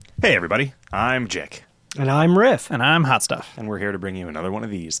Hey, everybody. I'm Jake. And I'm Riff. And I'm Hot Stuff. And we're here to bring you another one of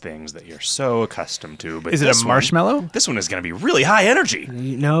these things that you're so accustomed to. But is it a marshmallow? This one is going to be really high energy.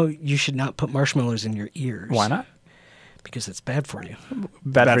 No, you should not put marshmallows in your ears. Why not? Because it's bad for you.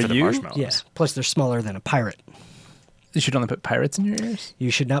 Bad for the you? marshmallows. Yeah. Plus, they're smaller than a pirate. You should only put pirates in your ears?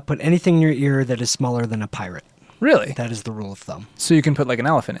 You should not put anything in your ear that is smaller than a pirate. Really? That is the rule of thumb. So you can put like an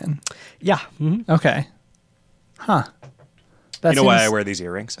elephant in? Yeah. Mm-hmm. Okay. Huh. You know why I wear these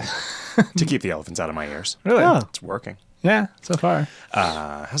earrings? To keep the elephants out of my ears. Really? Oh. It's working. Yeah, so far.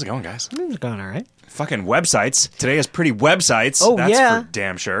 How's it going, guys? It's going all right. Fucking websites. Today is pretty websites. Oh, That's yeah. for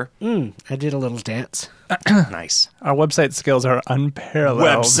damn sure. I did a little dance. Nice. Our website skills are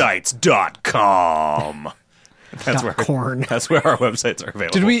unparalleled. Websites.com. That's where corn. That's where our websites are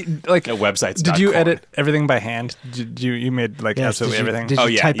available. Did we, like, At websites.com. did you edit everything by hand? Did you made, like, Yes, absolutely everything? Did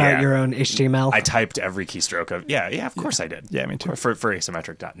you type out your own HTML? I typed every keystroke of... Yeah, of course I did. Yeah, me too. For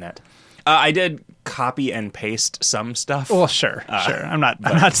asymmetric.net. I did copy and paste some stuff. Well, sure. I'm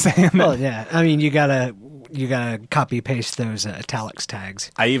not saying that. Well, yeah. I mean, you gotta copy paste those italics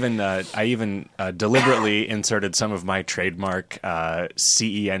tags. I even deliberately inserted some of my trademark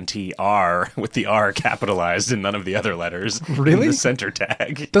CENTR with the R capitalized and none of the other letters Really? in the center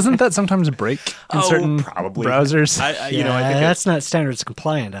tag. Doesn't that sometimes break in certain probably. browsers? I Yeah, think that's not standards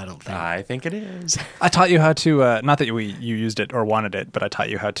compliant, I don't think. I think it is. I taught you how to, not that you used it or wanted it, but I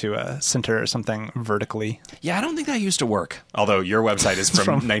taught you how to center something vertically. Yeah, I don't think that used to work. Although your website is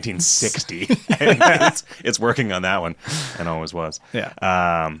from 1960. It's working on that one, and always was. Yeah.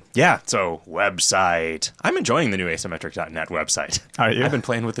 So website. I'm enjoying the new asymmetric.net website. Are you? I've been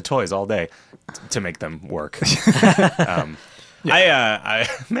playing with the toys all day to make them work. I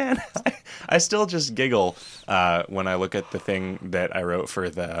still just giggle when I look at the thing that I wrote for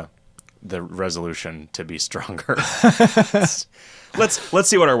the resolution to be stronger. Let's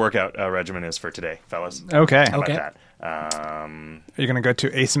see what our workout regimen is for today, fellas. Okay. How about Okay. that? Are you going to go to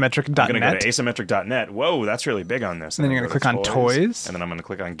asymmetric.net? I'm going to go to asymmetric.net. Whoa, that's really big on this. And then you're going to click on toys. And then I'm going to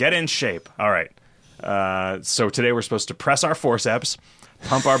click on get in shape. All right. So today we're supposed to press our forceps,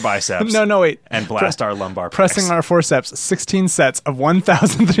 pump our biceps. No, wait. And blast our lumbar pecs. Pressing our forceps, 16 sets of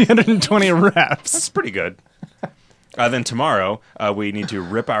 1,320 reps. That's pretty good. Then tomorrow, we need to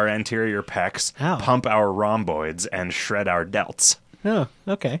rip our anterior pecs, Ow. pump our rhomboids, and shred our delts. Oh,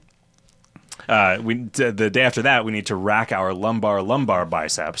 okay. The day after that, we need to rack our lumbar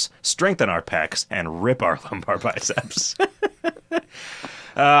biceps, strengthen our pecs, and rip our lumbar biceps.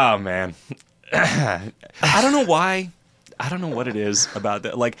 Oh, man. I don't know why. I don't know what it is about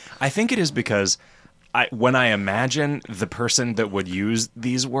that. Like, I think it is because when I imagine the person that would use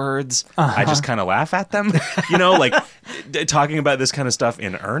these words, I just kind of laugh at them. You know, like talking about this kind of stuff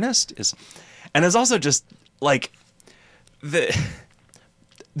in earnest is, and it's also just like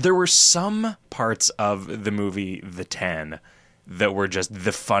there were some parts of the movie The 10 that were just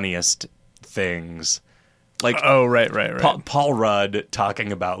the funniest things. Like, Oh, right. Paul Rudd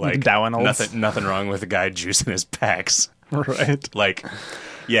talking about like Downals. nothing wrong with a guy juicing his pecs. Right. Like,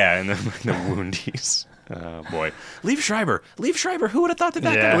 yeah, and then the woundies. Oh, boy. Liev Schreiber. Who would have thought that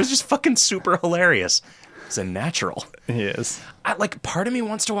Yeah. guy was just fucking super hilarious? It's a natural. He is. Part of me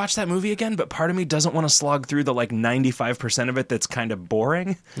wants to watch that movie again, but part of me doesn't want to slog through the, 95% of it that's kind of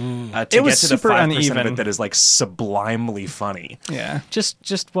boring to It was get to the super 5% of uneven. it that is, sublimely funny. Yeah.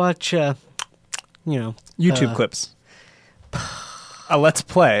 Just watch, YouTube clips. A let's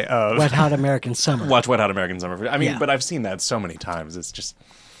play of... Wet Hot American Summer. Watch Wet Hot American Summer. I mean, Yeah. but I've seen that so many times. It's just...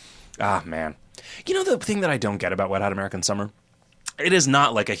 Ah, man. You know the thing that I don't get about Wet Hot American Summer? It is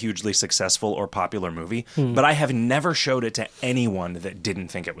not like a hugely successful or popular movie, but I have never showed it to anyone that didn't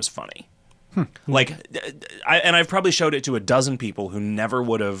think it was funny. I've probably showed it to a dozen people who never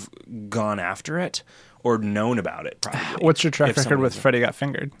would have gone after it or known about it, probably. What's your track if record somebody- with Freddy Got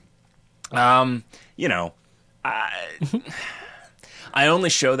Fingered? I only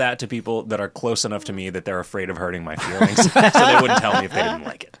show that to people that are close enough to me that they're afraid of hurting my feelings, so they wouldn't tell me if they didn't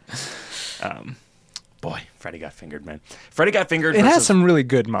like it. Boy, Freddy Got Fingered, man. Freddy Got Fingered. It has some really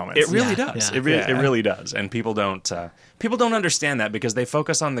good moments. It really Yeah, does. yeah. It really does, and people don't understand that because they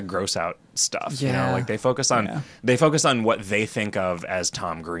focus on the gross out stuff. You know, Yeah. like they focus on what they think of as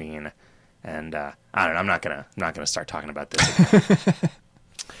Tom Green, and I don't know. I'm not gonna start talking about this again.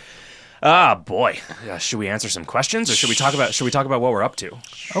 Ah, boy. Should we answer some questions, or should we talk about what we're up to?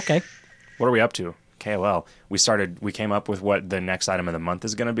 Okay. What are we up to? KoL. We came up with what the next item of the month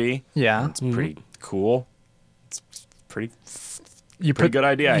is going to be. Yeah. It's pretty cool. It's pretty You pretty good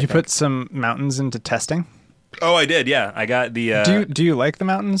idea, I You think. put some mountains into testing? Oh, I did. Yeah. I got the Do you like the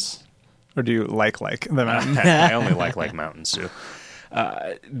mountains? Or do you like the mountains? I only like mountains too.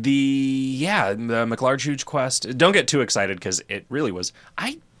 The McLarge Huge Quest. Don't get too excited because it really was.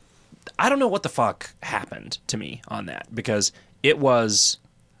 I don't know what the fuck happened to me on that because it was.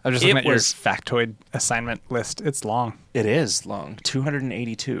 I was just looking at your factoid assignment list. It's long. It is long.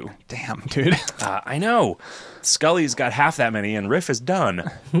 282. Damn, dude. I know. Scully's got half that many, and Riff is done.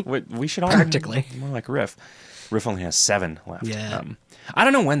 We should all Practically. more like Riff. Riff only has 7 left. Yeah. I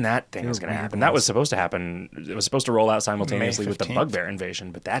don't know when that thing is going to weird happen. That was supposed to happen. It was supposed to roll out simultaneously with the 15th. Bugbear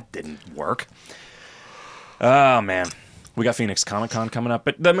invasion, but that didn't work. Oh, man. We got Phoenix Comic-Con coming up.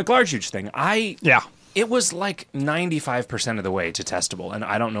 But the McLarge Huge thing, it was like 95% of the way to testable, and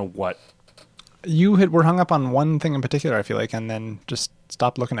I don't know what. You were hung up on one thing in particular, I feel like, and then just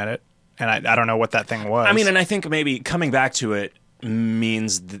stopped looking at it. And I don't know what that thing was. I mean, and I think maybe coming back to it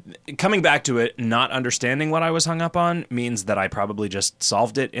not understanding what I was hung up on means that I probably just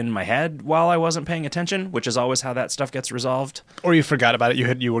solved it in my head while I wasn't paying attention, which is always how that stuff gets resolved. Or you forgot about it.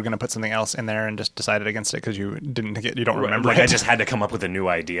 You were going to put something else in there and just decided against it because you don't remember. Like it. I just had to come up with a new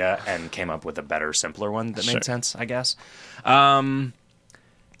idea and came up with a better, simpler one that made sense, I guess.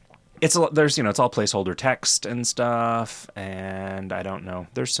 It's all placeholder text and stuff, and I don't know.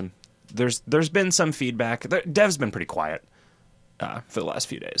 There's been some feedback. Dev's been pretty quiet for the last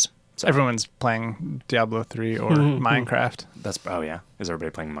few days. So Everyone's playing Diablo 3 or Minecraft. Is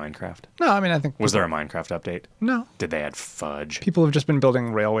everybody playing Minecraft? No, I mean, I think... Was there a Minecraft update? No. Did they add fudge? People have just been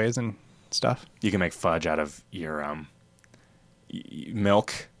building railways and stuff. You can make fudge out of your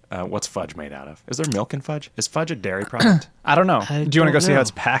milk. What's fudge made out of? Is there milk in fudge? Is fudge a dairy product? I don't know. I Do you want to go don't see how know.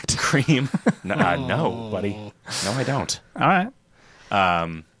 it's packed? Cream? No, buddy. No, I don't. All right.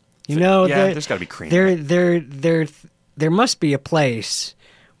 There's got to be cream. There must be a place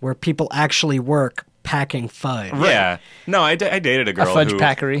where people actually work packing fudge. Yeah. No, I dated a girl fudge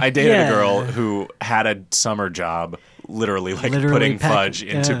packery. I dated Yeah. a girl who had a summer job literally putting fudge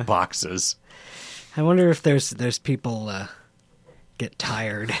into boxes. I wonder if there's people get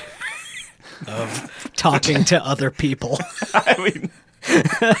tired of talking to other people. I mean,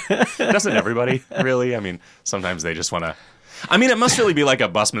 doesn't everybody really? I mean, sometimes they just want to. I mean, it must really be like a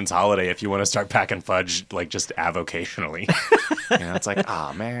busman's holiday if you want to start packing fudge, like just avocationally. It's like,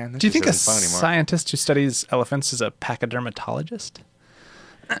 oh man, this Do you think a isn't fun anymore. scientist who studies elephants is a pachydermatologist?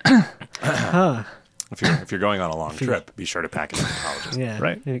 If you're going on a long trip, be sure to pack a dermatologist. Yeah,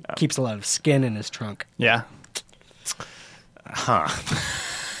 Right. It keeps a lot of skin in his trunk. Yeah.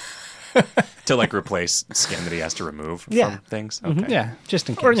 To replace skin that he has to remove from things. Okay. Yeah. Just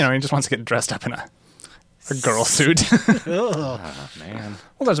in case. Or, he just wants to get dressed up in a girl suit. Oh man.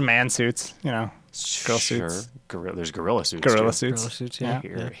 Well, there's man suits, girl Sure. suits. There's gorilla suits. Gorilla too. suits. Gorilla suits, yeah.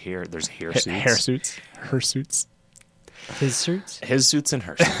 There's hair suits. Hair suits. Her suits. His suits? His suits and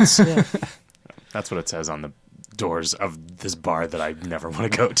her suits. Yeah. That's what it says on the doors of this bar that I never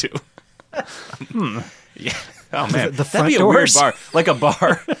want to go to. Yeah. Oh man, The that'd front be a doors? weird bar. Like a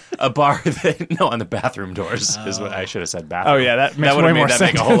bar that on the bathroom doors is what I should have said. Bathroom. Oh, yeah, that makes would way have more made that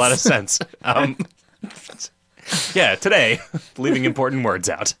make a whole lot of sense. sense. Yeah, today, leaving important words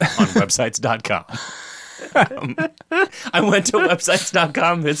out on websites.com. I went to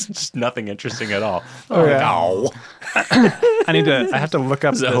websites.com. It's just nothing interesting at all. Oh, yeah. No. I have to look up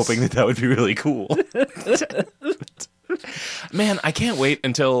I was this. hoping that would be really cool. Man, I can't wait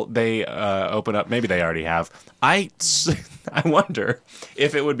until they open up. Maybe they already have. I wonder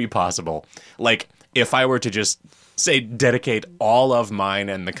if it would be possible. Like, if I were to just, say, dedicate all of mine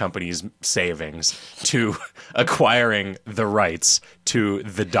and the company's savings to acquiring the rights to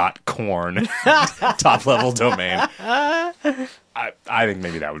the .corn top-level domain. I think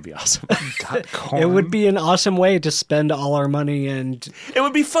maybe that would be awesome. It would be an awesome way to spend all our money and It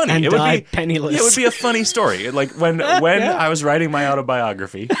would be funny. And It would die be penniless. It would be a funny story. Like when I was writing my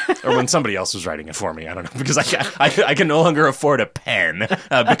autobiography, or when somebody else was writing it for me. I don't know, because I can no longer afford a pen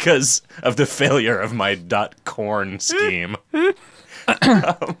because of the failure of my .corn scheme.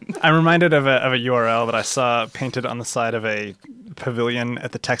 I'm reminded of a URL that I saw painted on the side of a pavilion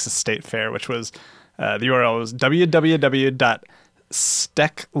at the Texas State Fair, which was the URL was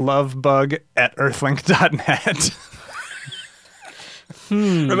www.stecklovebug@earthlink.net.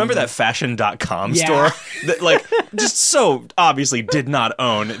 Remember that fashion.com Yeah. store that just so obviously did not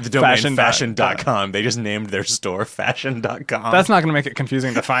own the domain fashion.com. They just named their store fashion.com. That's not going to make it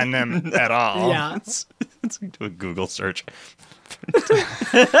confusing to find them at all. yeah. Let's do a Google search.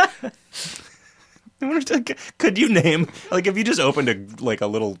 Could you name, if you just opened a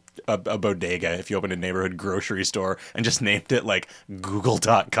bodega, if you opened a neighborhood grocery store and just named it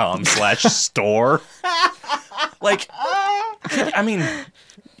google.com/store?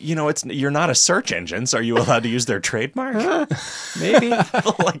 you're not a search engine, so are you allowed to use their trademark? Maybe.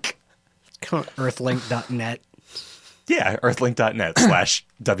 Like, Earthlink.net. yeah,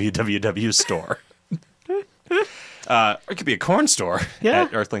 earthlink.net/www store. It could be a corn store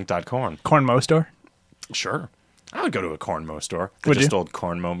at earthlink.corn. Cornmo store? Sure. I would go to a Cornmo store. They Would just you? stole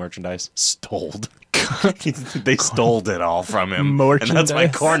Cornmo merchandise. Stoled. They stole it all from him. Merchandise. And that's why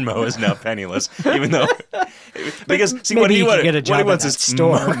Cornmo is now penniless. Even though... Because, see, maybe what he, you could get a what job he at wants that is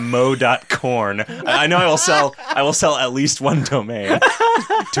store. mo.corn. I know I will sell at least one domain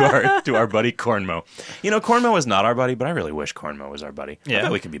to our buddy Cornmo. Cornmo is not our buddy, but I really wish Cornmo was our buddy. I Yeah.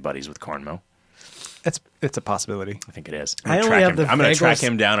 bet we could be buddies with Cornmo. It's a possibility. I think it is. I I'm only have the going to track bagels-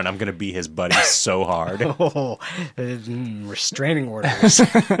 him down, and I'm going to be his buddy so hard. Restraining orders.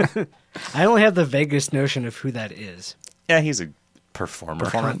 I only have the vaguest notion of who that is. Yeah, he's a performer.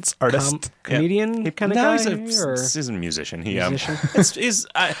 Performance artist. Comedian kind of No, guy? he's a musician. Musician?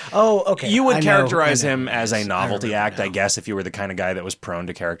 Okay. You would I know characterize who him it as a is. novelty I act, I remember guess, if you were the kind of guy that was prone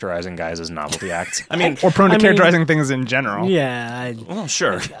to characterizing guys as novelty acts. I mean, Or prone to I mean- characterizing things in general. Yeah, well,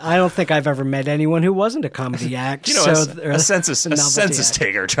 sure. I don't think I've ever met anyone who wasn't a comedy act. A census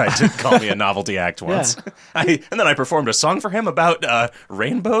taker tried to call me a novelty act once. And then I performed a song for him about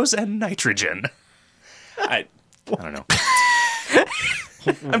rainbows and nitrogen. I don't know.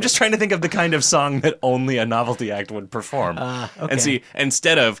 I'm just trying to think of the kind of song that only a novelty act would perform. Okay. And see,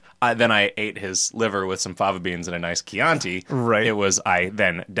 instead of then I ate his liver with some fava beans and a nice Chianti, Right. it was I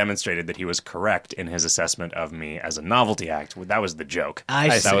then demonstrated that he was correct in his assessment of me as a novelty act. That was the joke. I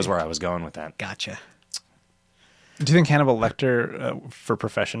That see. was where I was going with that. Gotcha. Do you think Hannibal Lecter, for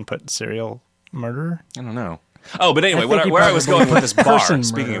profession, put serial murderer? I don't know. Oh, but anyway, I think he where I was probably going with this bar, person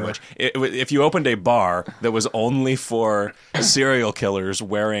speaking of murderer. which, if you opened a bar that was only for serial killers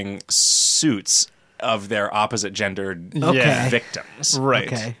wearing suits of their opposite gendered Okay. victims.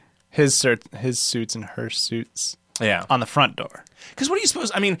 Right. Okay. His suits and her suits Yeah. on the front door. Because what do you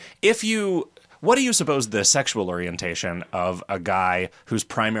suppose? I mean, what do you suppose the sexual orientation of a guy whose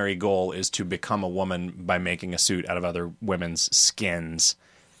primary goal is to become a woman by making a suit out of other women's skins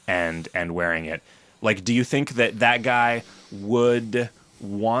and wearing it? Like, do you think that guy would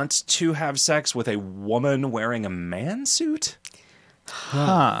want to have sex with a woman wearing a man suit?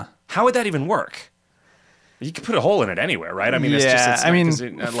 Huh. How would that even work? You could put a hole in it anywhere, right? I mean, it's just.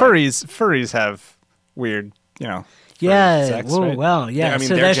 furries have weird, Yeah. sex, Well, right? well, yeah. I mean,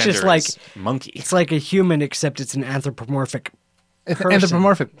 so their that's gender just like is monkey. it's like a human, except it's an anthropomorphic. It's an person.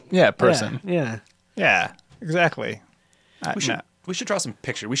 anthropomorphic, person. Yeah. Yeah, exactly. We should draw some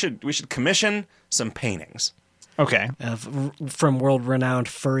pictures. We should commission some paintings. Okay. From world-renowned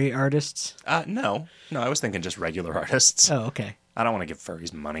furry artists. No, I was thinking just regular artists. Oh, okay. I don't want to give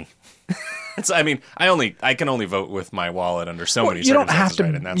furries money. I can only vote with my wallet under so many You don't have circumstances. to.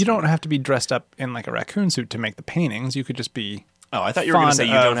 Right? And that's You don't have to be dressed up in like a raccoon suit to make the paintings. You could just be. Oh, I thought you were going to fond say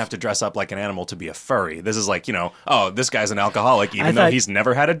you don't of- have to dress up like an animal to be a furry. This is like, this guy's an alcoholic, even though thought- he's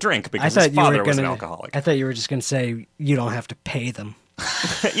never had a drink I because thought his you were father was an gonna. alcoholic. I thought you were just gonna say you don't have to pay them.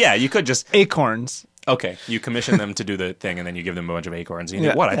 Yeah, you could just. Acorns. Okay, you commission them to do the thing, and then you give them a bunch of acorns. And you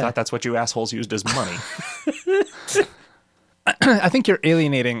think, what? I thought that's what you assholes used as money. I think you're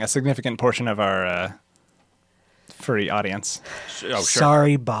alienating a significant portion of our furry audience. Oh, sure.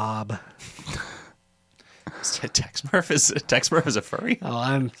 Sorry, Bob. Tex Murph is a furry?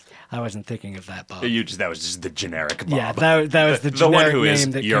 Oh, I wasn't thinking of that, Bob. That was just the generic Bob. Yeah, that was the The one generic who is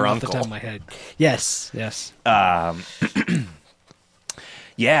name that your came uncle. off the top of my head. Yes.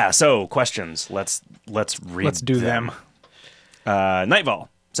 Yeah, so questions. Let's read Let's do them. Nightfall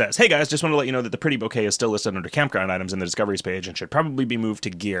says, "Hey guys, just want to let you know that the pretty bouquet is still listed under campground items in the discoveries page and should probably be moved to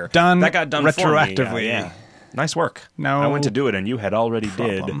gear." Done That got done retroactively. For me. Yeah. Nice work. No I went to do it and you had already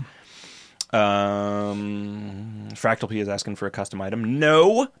problem. did. Fractal P is asking for a custom item.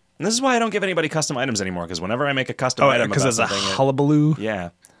 No. And this is why I don't give anybody custom items anymore, because whenever I make a custom item because about it's a something, hullabaloo. yeah,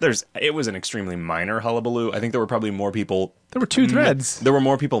 it was an extremely minor hullabaloo. I think there were probably more people. There were two threads. There were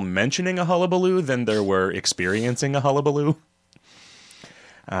more people mentioning a hullabaloo than there were experiencing a hullabaloo.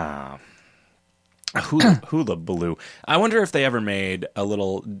 Hula baloo. I wonder if they ever made a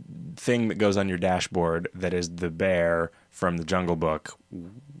little thing that goes on your dashboard that is the bear from the Jungle Book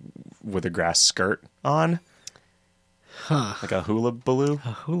with a grass skirt on. Huh. Like a hula baloo.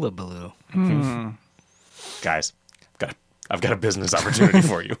 A hula baloo. Guys, I've got a business opportunity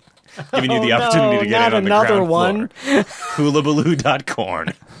for you. Giving you the opportunity to get not in on the another ground one. floor.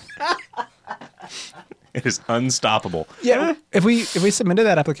 Hulabaloo.corn. It is unstoppable. Yeah. If we submitted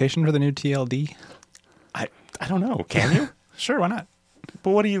that application for the new TLD, I don't know. Can you? sure, why not?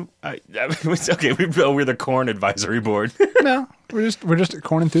 But what do you? It's okay, we're the corn advisory board. No, we're just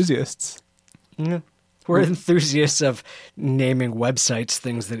corn enthusiasts. We're enthusiasts of naming websites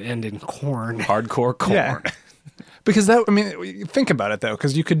things that end in corn. Hardcore corn. Yeah. Because think about it though,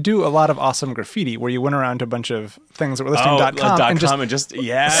 because you could do a lot of awesome graffiti where you went around to a bunch of things that were listing .com and just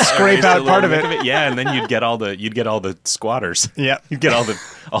scrape out part of it. Yeah, and then you'd get all the squatters. Yeah, you'd get all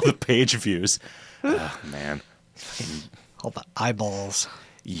the page views. Oh man, All the eyeballs.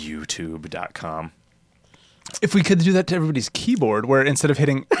 YouTube.com. If we could do that to everybody's keyboard, where instead of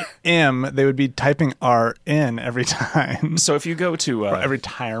hitting M, they would be typing R in every time. So if you go to every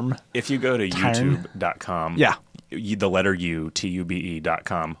time, if you go to YouTube.com, yeah, the letter U,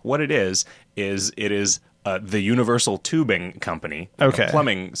 TUBE.com, what it is the Universal Tubing Company, okay,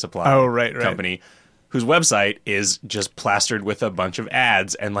 plumbing supply company, whose website is just plastered with a bunch of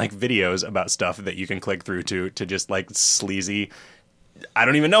ads and like videos about stuff that you can click through to just like sleazy. I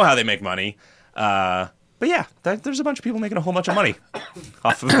don't even know how they make money. But yeah, there's a bunch of people making a whole bunch of money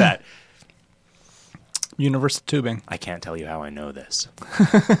off of that. Universal Tubing. I can't tell you how I know this.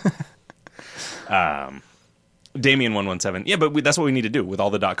 Damien117. Yeah, but that's what we need to do with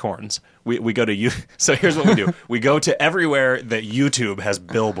all the .corns. We go to you. So here's what we do. We go to everywhere that YouTube has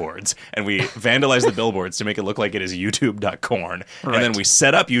billboards, and we vandalize the billboards to make it look like it is youtube.corn. Right. And then we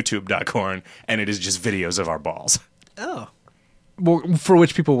set up youtube.corn, and it is just videos of our balls. Oh. Well, for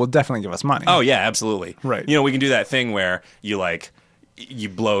which people will definitely give us money. Oh, yeah, absolutely. Right. You know, we can do that thing where you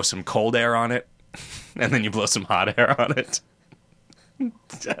blow some cold air on it, and then you blow some hot air on it.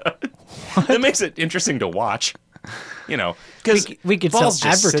 That makes it interesting to watch. You know, because we could sell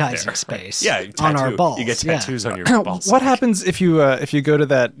advertising space on our balls. You get tattoos on your balls. What happens if you go to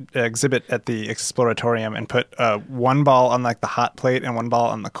that exhibit at the Exploratorium and put one ball on like the hot plate and one ball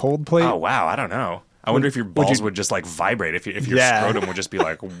on the cold plate? Oh, wow. I don't know. I wonder if your balls would just like vibrate, if your scrotum would just be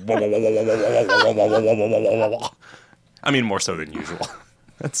like, I mean, more so than usual.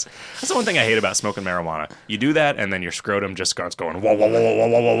 That's the one thing I hate about smoking marijuana. You do that, and then your scrotum just starts going, and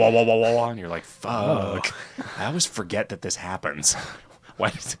you're like, fuck. I always forget that this happens. Why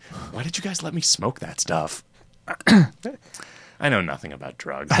did you guys let me smoke that stuff? I know nothing about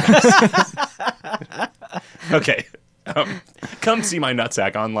drugs. Okay. Come see my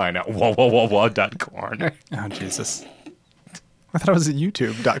nutsack online at www.corn. Oh, Jesus. I thought it was at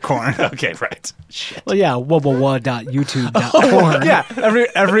youtube.corn. Okay, right. Shit. Well, yeah, www.youtube.corn. Yeah,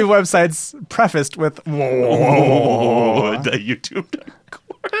 every website's prefaced with youtube.corn.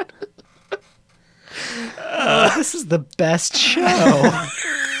 This is the best show.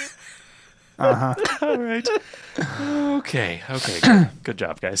 Uh-huh. All right. Okay. Good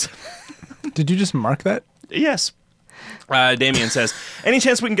job, guys. Did you just mark that? Yes. Damien says, any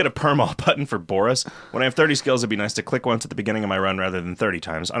chance we can get a perm all button for Boris? When I have 30 skills, it'd be nice to click once at the beginning of my run rather than 30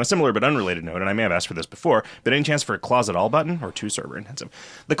 times. On a similar but unrelated note, and I may have asked for this before, but any chance for a closet all button or too server intensive?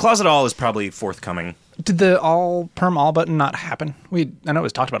 The closet all is probably forthcoming. Did the perm all button not happen? I know it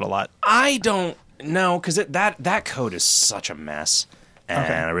was talked about a lot. I don't know, because that code is such a mess,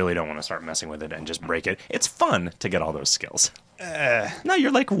 and I really don't want to start messing with it and just break it. It's fun to get all those skills. No,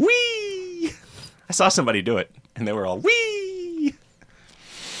 you're like, wee! I saw somebody do it, and they were all, wee!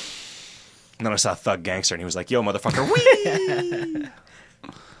 And then I saw Thug Gangster, and he was like, yo, motherfucker, wee!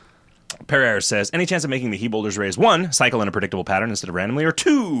 Pereira says, any chance of making the he boulders raise 1, cycle in a predictable pattern instead of randomly, or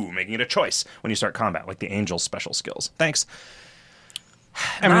 2, making it a choice when you start combat, like the Angel's special skills? Thanks.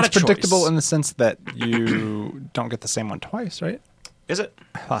 I mean, it's predictable in the sense that you don't get the same one twice, right? Is it?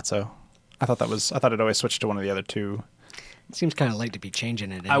 I thought so. I thought it always switched to one of the other two. It seems kind of late to be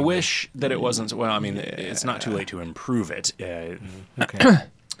changing it anyway. I wish that it wasn't. Well, I mean, it's not too late to improve it. Okay.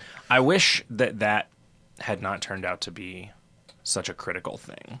 I wish that had not turned out to be such a critical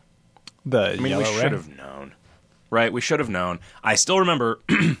thing. We should have known. Right? We should have known. I still remember,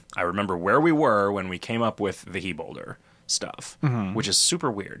 I remember where we were when we came up with the he boulder stuff, which is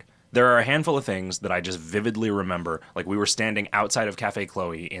super weird. There are a handful of things that I just vividly remember. Like, we were standing outside of Cafe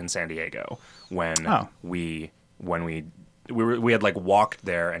Chloe in San Diego when we had like walked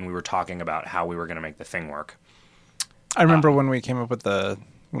there and we were talking about how we were going to make the thing work. I remember when we came up with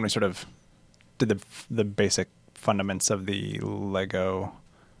when we sort of did the basic fundaments of the Lego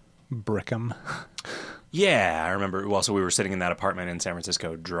Brickum. Yeah, I remember. Well, so we were sitting in that apartment in San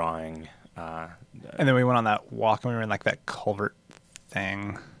Francisco drawing. And then we went on that walk and we were in like that culvert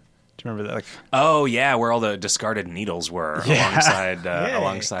thing. Do you remember that? Like, oh yeah, where all the discarded needles were alongside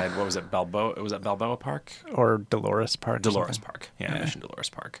what was it, Balboa? Was that Balboa Park or Dolores Park? Dolores Park, Mission Dolores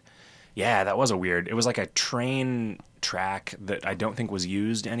Park. Yeah, that was a weird. It was like a train track that I don't think was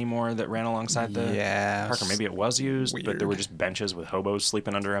used anymore that ran alongside the park, or maybe it was used, but there were just benches with hobos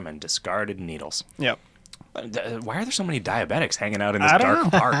sleeping under them and discarded needles. Yep. Why are there so many diabetics hanging out in this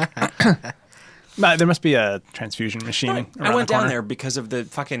dark park? There must be a transfusion machine. I went down there because of the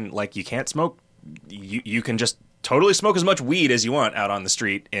fucking, like, you can't smoke. You can just totally smoke as much weed as you want out on the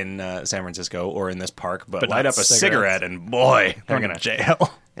street in San Francisco or in this park, but light up a cigarette and boy, they're going to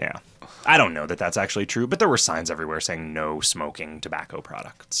jail. Yeah. I don't know that that's actually true, but there were signs everywhere saying no smoking tobacco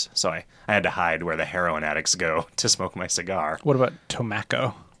products. So I had to hide where the heroin addicts go to smoke my cigar. What about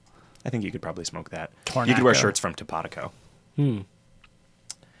tobacco? I think you could probably smoke that. Tornaco. You could wear shirts from Topatico.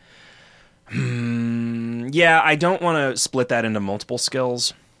 Yeah, I don't want to split that into multiple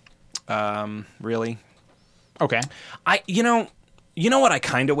skills. Really. Okay. You know what I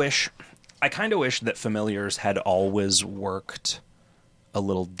kind of wish? I kind of wish that familiars had always worked a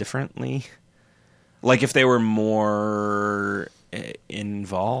little differently. Like if they were more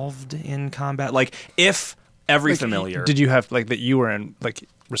involved in combat. Like if every familiar... Did you have, like, that you were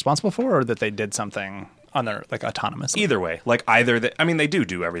responsible for, or that they did something on their, like, autonomously? Either way. Like either... they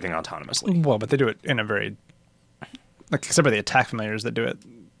do everything autonomously. Well, but they do it in a very... Like, except for the attack familiars that do it.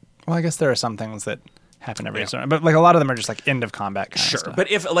 Well, I guess there are some things that happen every so, but like a lot of them are just like end of combat kind of stuff. But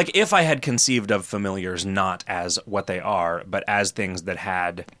if I had conceived of familiars not as what they are, but as things that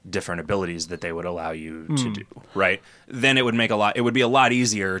had different abilities that they would allow you to do, right? Then it would be a lot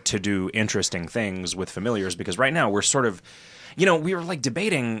easier to do interesting things with familiars, because right now we're sort of, we were like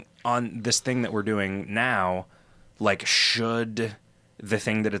debating on this thing that we're doing now, like should the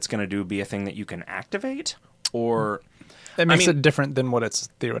thing that it's going to do be a thing that you can activate, or it makes it different than what it's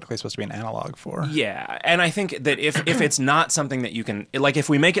theoretically supposed to be an analog for. Yeah, and I think that if it's not something that you can, like if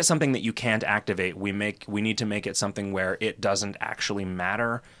we make it something that you can't activate, we need to make it something where it doesn't actually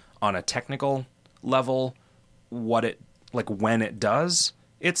matter on a technical level when it does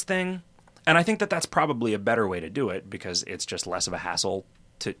its thing. And I think that that's probably a better way to do it, because it's just less of a hassle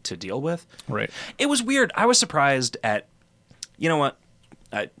to deal with. Right. It was weird. I was surprised at, you know what?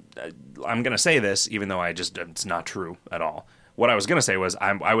 I'm going to say this, even though it's not true at all. What I was going to say was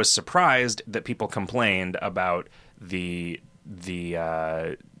I was surprised that people complained about the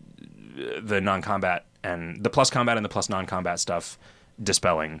non-combat and the plus combat and the plus non-combat stuff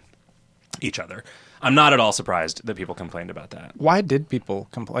dispelling each other. I'm not at all surprised that people complained about that. Why did people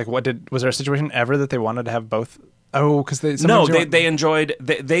complain? Like, was there a situation ever that they wanted to have both? Oh, because they enjoyed.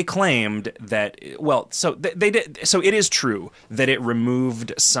 They claimed that. Well, so they did. So it is true that it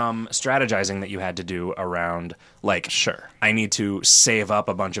removed some strategizing that you had to do around. Like, sure, I need to save up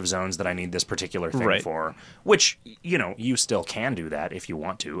a bunch of zones that I need this particular thing for. Which you still can do that if you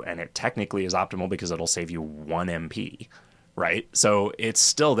want to, and it technically is optimal because it'll save you 1 MP, right? So it's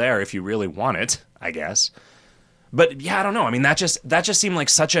still there if you really want it, I guess. But yeah, I don't know. That just seemed like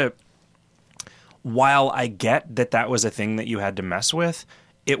such a. While I get that was a thing that you had to mess with,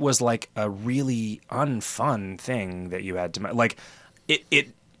 it was like a really unfun thing that you had to like.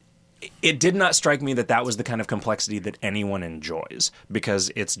 It did not strike me that was the kind of complexity that anyone enjoys,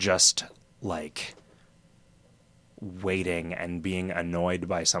 because it's just like waiting and being annoyed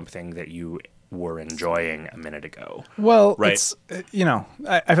by something that you were enjoying a minute ago. Well, right? It's, I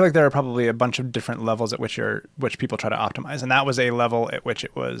feel like there are probably a bunch of different levels at which people try to optimize, and that was a level at which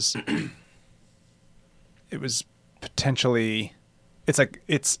it was. It was potentially, it's like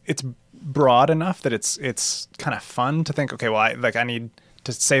it's broad enough that it's kind of fun to think, okay, well, I need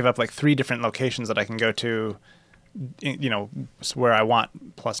to save up like 3 different locations that I can go to, where I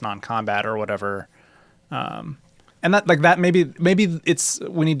want plus non-combat or whatever. And that maybe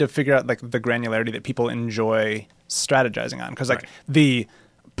we need to figure out like the granularity that people enjoy strategizing on, because like the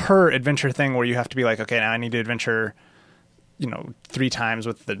per adventure thing where you have to be like, okay, now I need to adventure, 3 times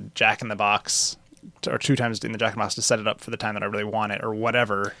with the Jack in the Box. Or 2 times in the Jack in the Box to set it up for the time that I really want it, or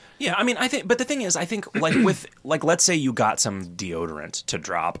whatever. Yeah, I think, but the thing is, I think like with let's say you got some deodorant to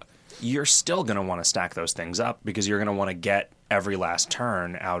drop, you're still gonna want to stack those things up, because you're gonna want to get every last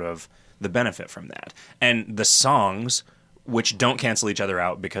turn out of the benefit from that. And the songs, which don't cancel each other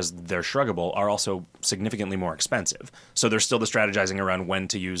out because they're shruggable, are also significantly more expensive. So there's still the strategizing around when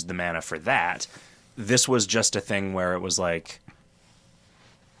to use the mana for that. This was just a thing where it was like,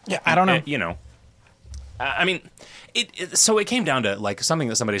 yeah, I don't know, so it came down to like something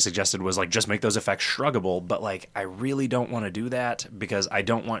that somebody suggested was like just make those effects shruggable, but like I really don't want to do that, because I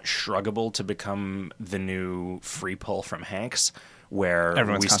don't want shruggable to become the new free pull from Hanks, where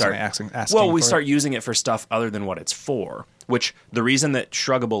everyone's constantly asking we start using it for stuff other than what it's for. Which the reason that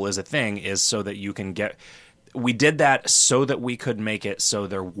shruggable is a thing is so that you can get. We did that so that we could make it so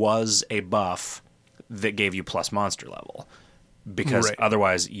there was a buff that gave you plus monster level. Because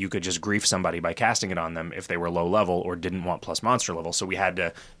otherwise you could just grief somebody by casting it on them if they were low level or didn't want plus monster level. So we had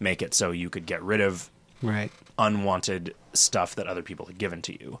to make it so you could get rid of unwanted stuff that other people had given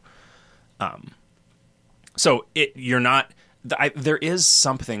to you. So you're not... there is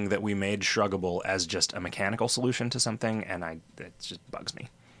something that we made Shruggable as just a mechanical solution to something, and it just bugs me.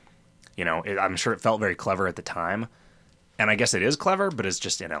 You know, I'm sure it felt very clever at the time, and I guess it is clever, but it's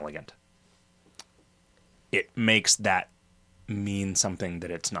just inelegant. It makes that mean something that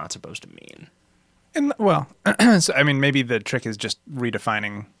it's not supposed to mean. And well, so, I mean, maybe the trick is just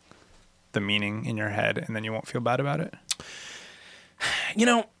redefining the meaning in your head, and then you won't feel bad about it. You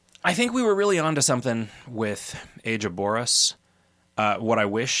know, I think we were really onto something with Age of Boris. What I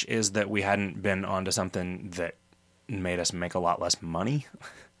wish is that we hadn't been onto something that made us make a lot less money.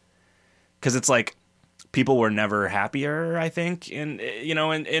 Because it's like, people were never happier, I think,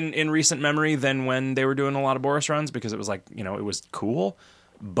 in recent memory than when they were doing a lot of Boris runs, because it was like, you know, it was cool,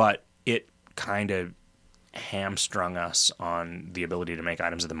 but it kind of hamstrung us on the ability to make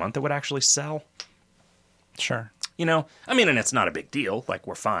items of the month that would actually sell. Sure. You know, I mean, and it's not a big deal. Like,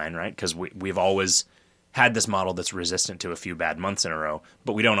 we're fine, right? Because we've always had this model that's resistant to a few bad months in a row,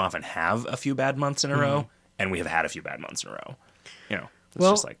 but we don't often have a few bad months in a row, and we have had a few bad months in a row. You know, it's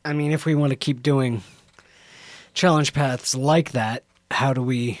just like... I mean, if we want to keep doing challenge paths like that, how do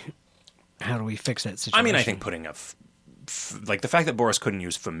we fix that situation? I mean, I think putting like the fact that Boris couldn't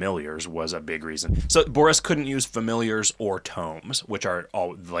use familiars was a big reason. So Boris couldn't use familiars or tomes, which are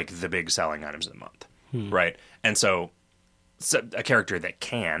all like the big selling items of the month, right? And so a character that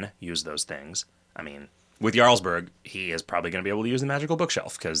can use those things, I mean, with Jarlsberg, he is probably going to be able to use the magical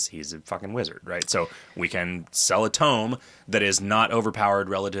bookshelf because he's a fucking wizard, right? So we can sell a tome that is not overpowered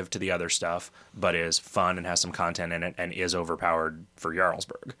relative to the other stuff, but is fun and has some content in it and is overpowered for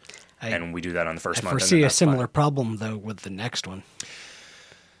Jarlsberg. And we do that on the first month. I foresee a similar problem, though, with the next one.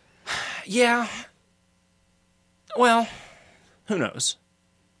 Yeah. Well, who knows?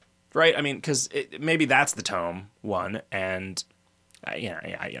 Right? I mean, because maybe that's the tome one, and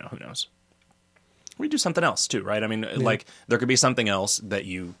who knows? We do something else too, right? I mean, like, there could be something else that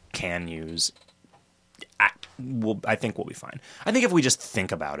you can use. I think we'll be fine. I think if we just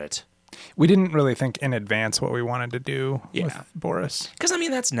think about it. We didn't really think in advance what we wanted to do with Boris. Because, I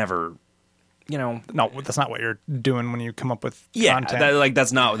mean, that's never, you know... No, that's not what you're doing when you come up with content.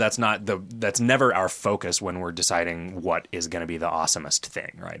 That's never our focus when we're deciding what is going to be the awesomest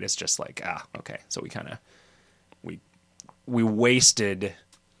thing, right? It's just like, okay. So we wasted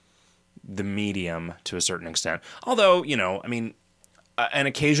the medium to a certain extent. Although, you know, I mean, an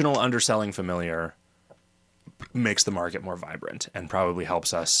occasional underselling familiar makes the market more vibrant and probably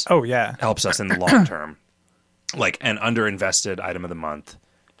helps us. Oh, yeah. Helps us in the long term. Like, an underinvested item of the month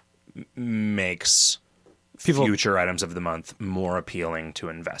makes future items of the month more appealing to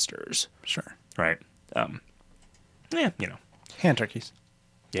investors. Sure. Right? Yeah, you know. Hand turkeys.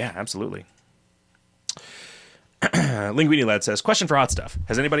 Yeah, absolutely. Linguini Lad says, question for Hot Stuff.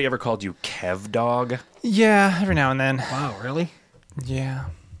 Has anybody ever called you Kev Dog? Yeah, every now and then. Wow, really? Yeah.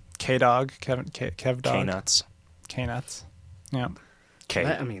 K-Dog. Kev Dog. K-Nuts. K-Nuts. Yeah.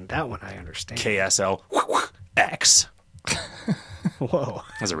 That one I understand. KSL X. Whoa.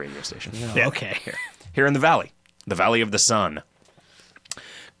 That's a radio station. No, yeah. Okay. Here in the Valley of the Sun.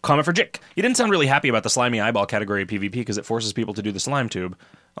 Comment for Jick. You didn't sound really happy about the slimy eyeball category of PvP because it forces people to do the slime tube.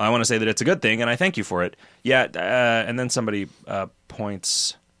 I want to say that it's a good thing, and I thank you for it. Yeah, and then somebody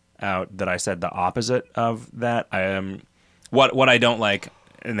points out that I said the opposite of that. What I don't like,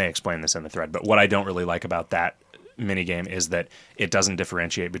 and they explain this in the thread, but what I don't really like about that minigame is that it doesn't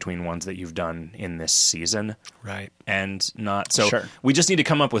differentiate between ones that you've done in this season. Right. And not. So sure. We just need to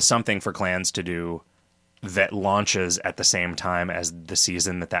come up with something for clans to do that launches at the same time as the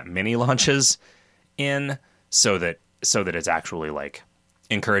season that mini launches in, so that it's actually like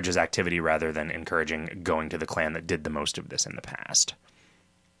encourages activity rather than encouraging going to the clan that did the most of this in the past.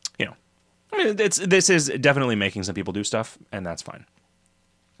 You know, I mean, this is definitely making some people do stuff, and that's fine.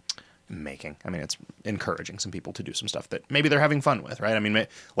 It's encouraging some people to do some stuff that maybe they're having fun with, right? I mean,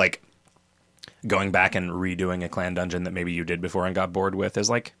 like going back and redoing a clan dungeon that maybe you did before and got bored with is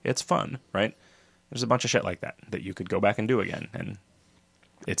like, it's fun, right? There's a bunch of shit like that you could go back and do again, and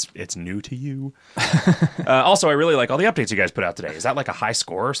it's new to you. Also, I really like all the updates you guys put out today. Is that like a high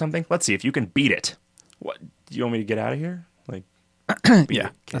score or something? Let's see if you can beat it. What, do you want me to get out of here? Like,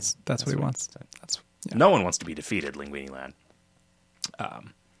 yeah, that's what he wants. No one wants to be defeated, Linguini Lad.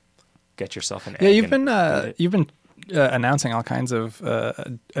 Get yourself an egg. Yeah, you've been announcing all kinds of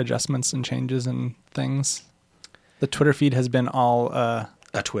adjustments and changes and things. The Twitter feed has been all a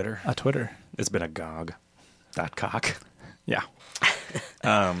Twitter. A Twitter. It's been a gog. Dot cock. Yeah.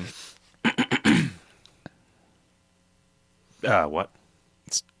 What?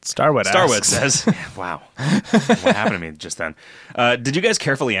 Starwood says, wow, what happened to me just then? Did you guys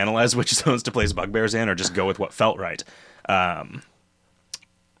carefully analyze which zones to place bugbears in, or just go with what felt right?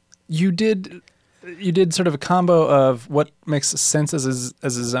 You did sort of a combo of what makes sense as a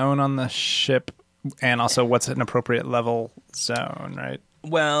zone on the ship, and also what's an appropriate level zone, right?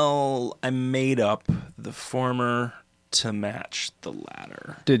 Well, I made up the former to match the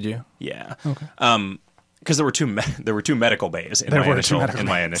latter. Did you? Yeah. Okay. Because there were two medical bays in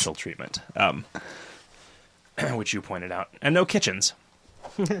my initial treatment, which you pointed out, and no kitchens.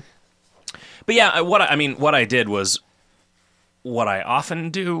 But yeah, what I did was what I often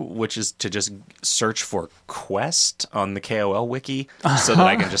do, which is to just search for quest on the KoL wiki, so that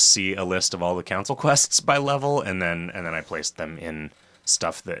I can just see a list of all the council quests by level, and then I placed them in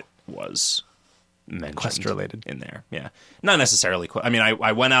stuff that was mentioned quest related in there. Yeah, not necessarily.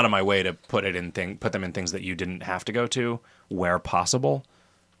 I went out of my way to put them in things that you didn't have to go to where possible.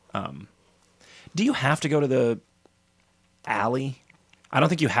 Do you have to go to the alley? I don't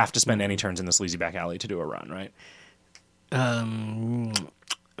think you have to spend any turns in the sleazy back alley to do a run, right?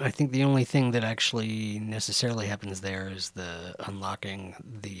 I think the only thing that actually necessarily happens there is the unlocking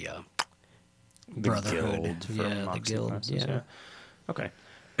the Brotherhood. Guild for the Moxie guild. classes, Yeah. Okay.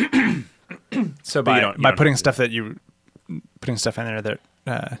 So But by you don't putting have stuff putting stuff in there that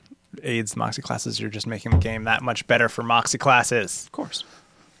aids the Moxie classes, you're just making the game that much better for Moxie classes. Of course.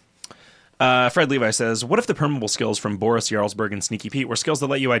 Fred Levi says, what if the permeable skills from Boris Jarlsberg and Sneaky Pete were skills that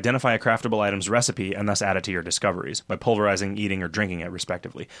let you identify a craftable item's recipe and thus add it to your discoveries by pulverizing, eating, or drinking it,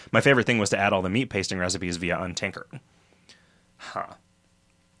 respectively? My favorite thing was to add all the meat pasting recipes via Untinker. Huh.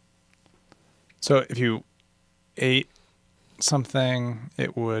 So if you ate something,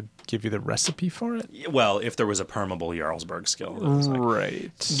 it would give you the recipe for it? Well, if there was a permeable Jarlsberg skill. that was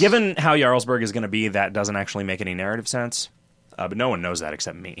Right. Given how Jarlsberg is going to be, that doesn't actually make any narrative sense. But no one knows that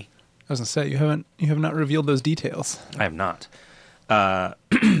except me. I was going to say, you have not revealed those details. I have not.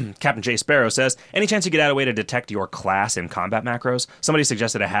 Captain J. Sparrow says, any chance you could add a way to detect your class in combat macros? Somebody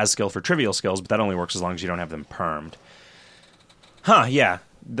suggested a has skill for trivial skills, but that only works as long as you don't have them permed. Huh, yeah.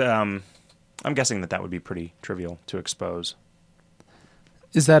 I'm guessing that would be pretty trivial to expose.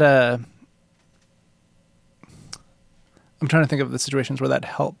 Is that I'm trying to think of the situations where that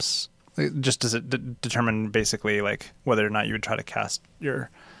helps. Just does it determine basically like whether or not you would try to cast your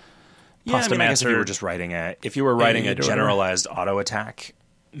I guess if you were just writing a generalized auto attack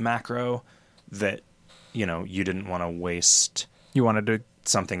macro that you didn't want to waste. You wanted to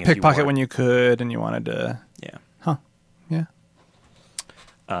something pickpocket when you could, and you wanted to. Yeah. Huh. Yeah.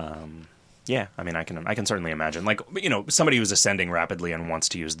 Yeah. I can certainly imagine somebody who's ascending rapidly and wants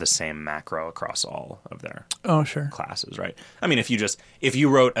to use the same macro across all of their classes, right? If you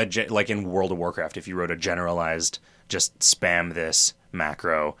wrote like in World of Warcraft, if you wrote a generalized just spam this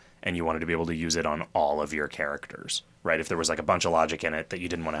macro and you wanted to be able to use it on all of your characters, right? If there was like a bunch of logic in it that you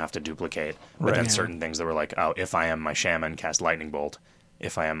didn't want to have to duplicate, but then certain things that were like, oh, if I am my shaman, cast lightning bolt.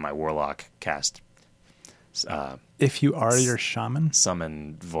 If I am my warlock, cast. If you are your shaman,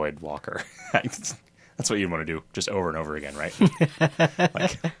 summon Void Walker. That's what you'd want to do, just over and over again, right?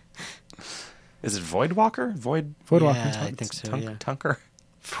 Is it Void Walker? Void Walker. I think so. Tunker.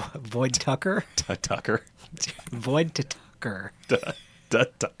 Void Tucker. Tucker. Void to Tucker.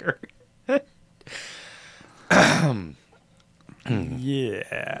 Tucker.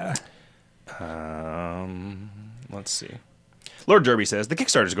 Yeah. Let's see. Lord Derby says, the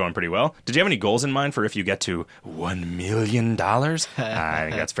Kickstarter's going pretty well. Did you have any goals in mind for if you get to $1 million? I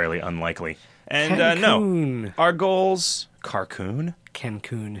think that's fairly unlikely. And no, our goals... Cancun?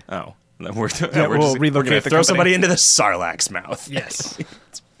 Cancun. Oh. We'll relocate throw somebody into the Sarlacc's mouth. Yes. I'm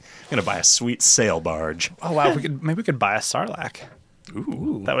going to buy a sweet sail barge. Oh, wow. Maybe we could buy a Sarlacc.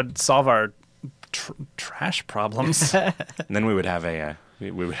 Ooh. That would solve our trash problems. And then we would have a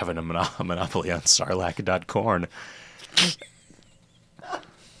monopoly on Sarlacc.corn.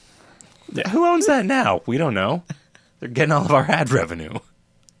 Yeah. Who owns that now? We don't know. They're getting all of our ad revenue.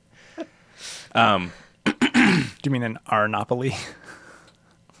 Do you mean an Arnopoly?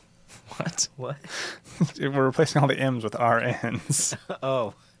 What? We're replacing all the M's with RNs.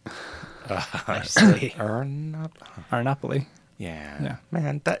 Oh. I see. Arnopoly. Yeah.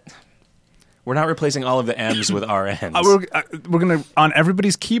 Man, we're not replacing all of the M's with RNs. We're gonna on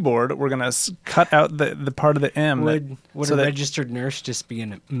everybody's keyboard. We're gonna cut out the part of the M. Would a registered nurse just be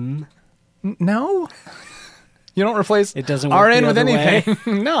an M? No, you don't replace it doesn't work RN the with other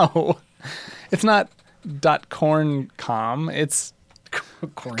anything. No, it's not .corncom. It's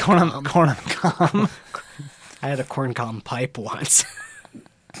Corn Corn on cob. corn on the cob. I had a corn cob pipe once.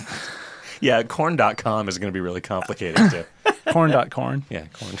 Yeah, corn.com is going to be really complicated too. Corn.corn. Yeah,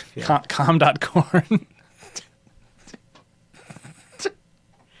 corn. Com.corn.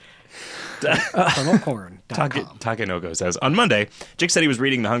 Kernelcorn.com. Takenoko says, on Monday, Jake said he was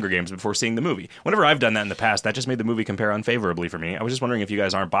reading The Hunger Games before seeing the movie. Whenever I've done that in the past, that just made the movie compare unfavorably for me. I was just wondering if you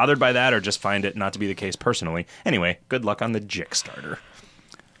guys aren't bothered by that or just find it not to be the case personally. Anyway, good luck on the Jick starter.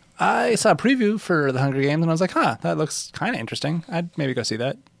 I saw a preview for The Hunger Games, and I was like, that looks kind of interesting. I'd maybe go see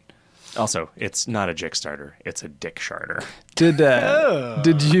that. Also, it's not a Jick starter. It's a Dick sharter.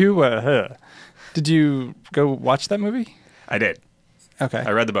 Did you go watch that movie? I did. Okay.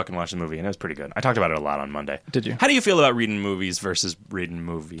 I read the book and watched the movie, and it was pretty good. I talked about it a lot on Monday. Did you? How do you feel about reading movies versus reading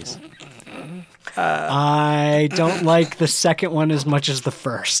movies? I don't like the second one as much as the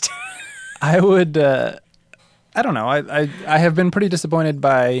first. I would. I don't know. I have been pretty disappointed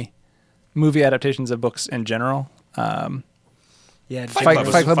by movie adaptations of books in general. Yeah, Fight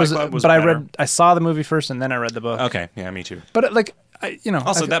Club was but better. I saw the movie first and then I read the book. Okay, yeah, me too. But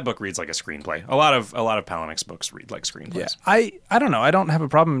Also, that book reads like a screenplay. A lot of Palahniuk's books read like screenplays. Yeah, I don't know. I don't have a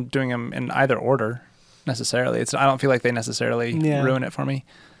problem doing them in either order necessarily. I don't feel like they necessarily ruin it for me.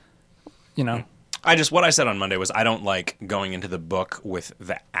 What I said on Monday was I don't like going into the book with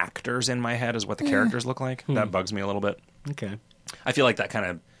the actors in my head as what the characters look like. That bugs me a little bit. Okay. I feel like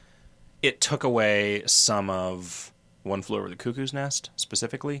that it took away some of One Flew Over the Cuckoo's Nest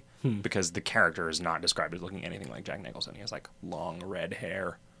specifically because the character is not described as looking anything like Jack Nicholson. He has like long red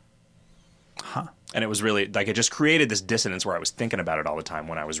hair. Huh. And it was really like it just created this dissonance where I was thinking about it all the time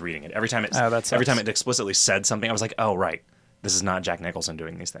when I was reading it. Every time it explicitly said something, I was like, "Oh, right. This is not Jack Nicholson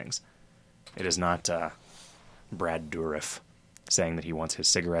doing these things. It is not Brad Dourif saying that he wants his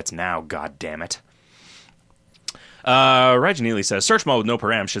cigarettes now, god damn it." Reg Neely says, search mall with no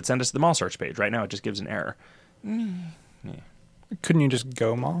param should send us to the mall search page. Right now it just gives an error. Yeah. Couldn't you just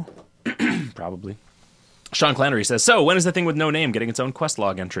go mall? Probably. Sean Clannery says, so when is the thing with no name getting its own quest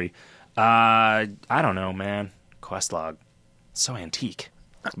log entry? I don't know, man. Quest log. It's so antique.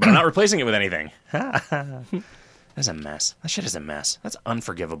 But I'm not replacing it with anything. That's a mess. That shit is a mess. That's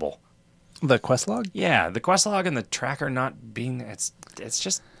unforgivable. The quest log? Yeah, the quest log and the tracker not being it's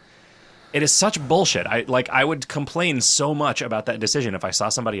just it is such bullshit. I would complain so much about that decision if I saw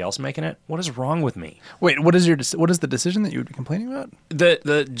somebody else making it. What is wrong with me? Wait, what is the decision that you would be complaining about?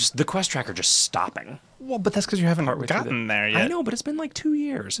 The quest tracker just stopping. Well, but that's because you haven't gotten there yet. I know, but it's been like 2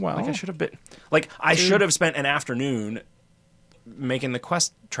 years. Well, I should have been I should have spent an afternoon making the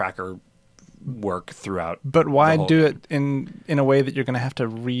quest tracker work throughout. But why do it in a way that you're going to have to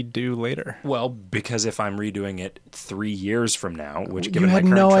redo later? Well, because if I'm redoing it 3 years from now, which you given had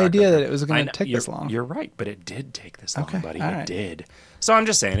my current no track idea record, that it was going to take this long. You're right, but it did take this long, Okay, buddy. all It right. did. So I'm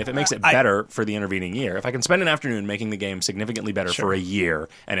just saying, if it makes it better for the intervening year, if I can spend an afternoon making the game significantly better for a year,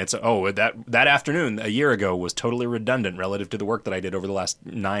 and it's that afternoon a year ago was totally redundant relative to the work that I did over the last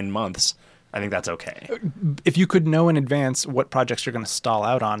 9 months. I think that's okay. If you could know in advance what projects you're going to stall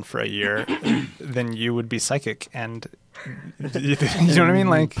out on for a year, then you would be psychic and you know what I mean?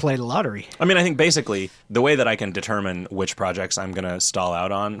 Like play the lottery. I mean, I think basically the way that I can determine which projects I'm going to stall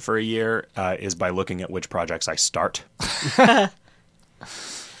out on for a year is by looking at which projects I start. A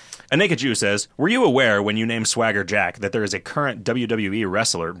Naked Jew says, were you aware when you named Swagger Jack that there is a current WWE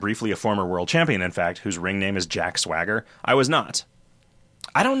wrestler, briefly a former world champion in fact, whose ring name is Jack Swagger? I was not.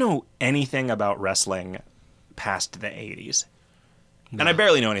 I don't know anything about wrestling past the 80s. No. And I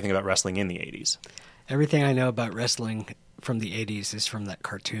barely know anything about wrestling in the 80s. Everything I know about wrestling from the 80s is from that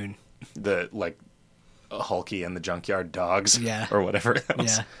cartoon. The, Hulky and the Junkyard Dogs? Yeah. Or whatever. That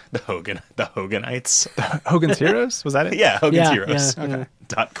was the Hoganites. Hogan's Heroes? Was that it? Yeah, Hogan's Heroes. Yeah, okay.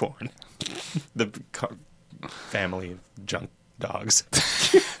 Dot corn. The family of junk dogs.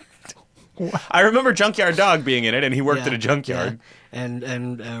 I remember Junkyard Dog being in it, and he worked at a junkyard. Yeah.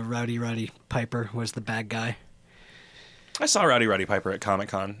 And Rowdy Piper was the bad guy. I saw Rowdy Piper at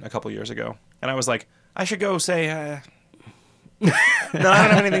Comic-Con a couple years ago, and I was like, I should go say, no, I don't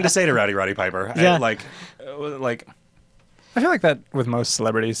have anything to say to Rowdy Piper. Yeah. I feel like that with most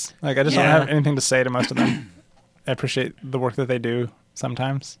celebrities. I just don't have anything to say to most of them. I appreciate the work that they do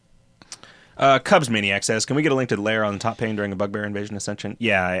sometimes. Cubs Maniac says, can we get a link to the lair on the top pane during a Bugbear Invasion Ascension?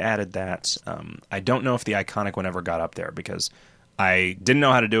 Yeah, I added that. I don't know if the iconic one ever got up there because I didn't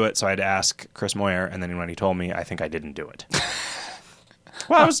know how to do it, so I had to ask Chris Moyer, and then when he told me, I think I didn't do it.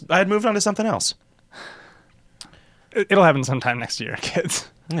 Well, I had moved on to something else. It'll happen sometime next year, kids.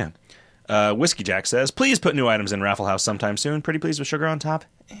 Yeah. Whiskey Jack says, please put new items in Raffle House sometime soon. Pretty please with sugar on top.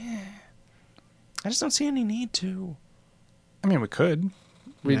 I just don't see any need to. I mean, we could.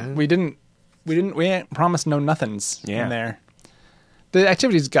 We didn't promise no nothings Yeah. in there. The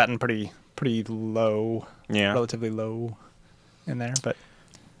activity's gotten pretty low. Yeah. Relatively low in there, but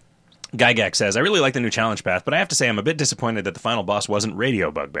Gygax says, I really like the new challenge path, but I have to say I'm a bit disappointed that the final boss wasn't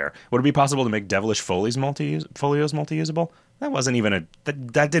Radio Bugbear. Would it be possible to make Devilish Folios multi-usable? That wasn't even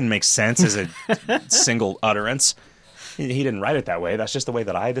that didn't make sense as a single utterance. He didn't write it that way. That's just the way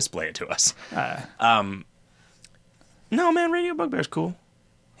that I display it to us. No, man, Radio Bugbear's cool.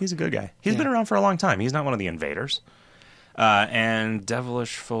 He's a good guy. He's been around for a long time. He's not one of the invaders. And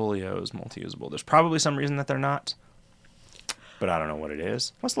Devilish Folios multi-usable. There's probably some reason that they're not, but I don't know what it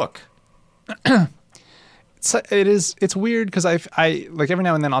is. Let's look. It's weird because I like every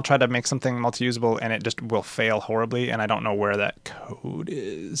now and then I'll try to make something multi-usable and it just will fail horribly, and I don't know where that code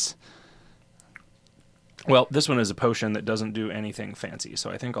is. Well, this one is a potion that doesn't do anything fancy,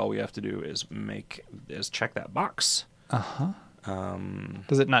 so I think all we have to do is check that box.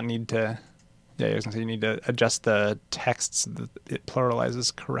 Does it not need to? Yeah, I was gonna say you need to adjust the texts that it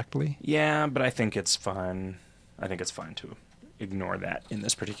pluralizes correctly. Yeah, but I think it's fine. I think it's fine to ignore that in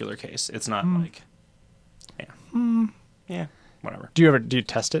this particular case. It's not like, yeah, whatever. Do you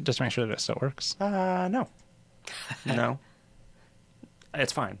test it just to make sure that it still works? No, no.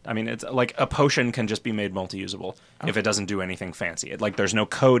 It's fine. I mean, it's like a potion can just be made multi-usable if it doesn't do anything fancy. Like there's no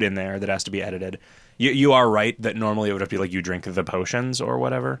code in there that has to be edited. You are right that normally it would have to be like you drink the potions or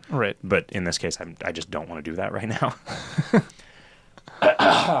whatever. Right. But in this case, I just don't want to do that right now.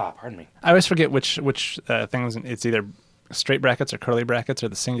 Pardon me. I always forget which things. It's either straight brackets or curly brackets or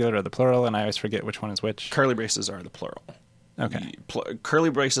the singular or the plural, and I always forget which one is which. Curly braces are the plural. Okay. Curly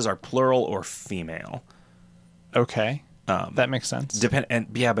braces are plural or female. Okay. That makes sense.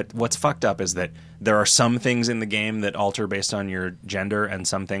 But what's fucked up is that there are some things in the game that alter based on your gender and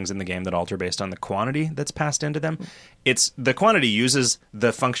some things in the game that alter based on the quantity that's passed into them. The quantity uses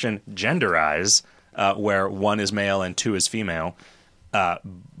the function genderize, where 1 is male and 2 is female,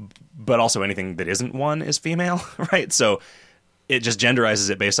 but also anything that isn't 1 is female, right? So it just genderizes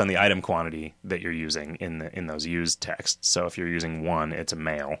it based on the item quantity that you're using in those used texts. So if you're using 1, it's a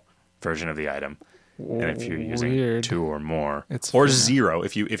male version of the item. And if you're using 2 or more, or 0,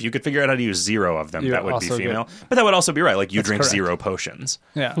 if you could figure out how to use 0 of them, that would be female. But that would also be right. Like you drink correct. 0 potions.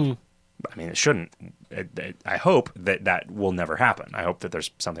 Yeah. I mean, it shouldn't. I hope that will never happen. I hope that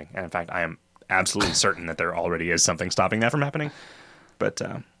there's something. And in fact, I am absolutely certain that there already is something stopping that from happening. But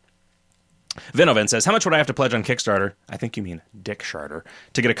Vinoven says, how much would I have to pledge on Kickstarter? I think you mean Dick Charter,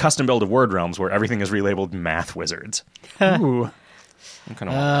 to get a custom build of Word Realms where everything is relabeled Math Wizards. Ooh.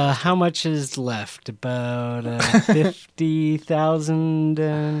 How much is left? About 50,000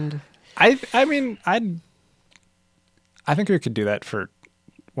 and... I mean, I think we could do that for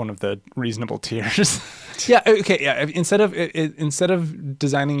one of the reasonable tiers. Yeah, okay, yeah. Instead of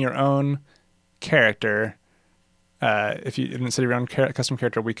designing your own character, instead of your own custom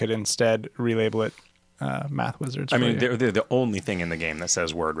character, we could instead relabel it Math Wizards. I mean, the only thing in the game that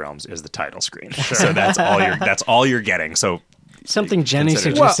says Word Realms is the title screen. Sure. So that's all you're getting. So something Jenny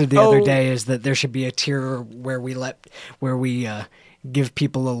suggested the other day is that there should be a tier where we give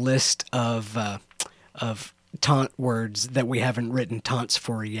people a list of taunt words that we haven't written taunts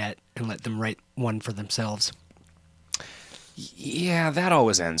for yet, and let them write one for themselves. Yeah, that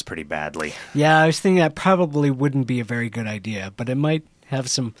always ends pretty badly. Yeah, I was thinking that probably wouldn't be a very good idea, but it might have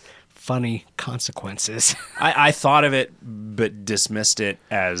some funny consequences. I thought of it, but dismissed it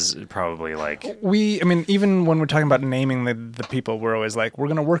as probably like... even when we're talking about naming the people, we're always like, we're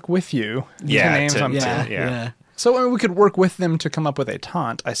going to work with you. Yeah. So we could work with them to come up with a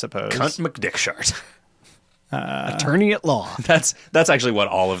taunt, I suppose. Cunt McDickshart. Attorney at law. That's actually what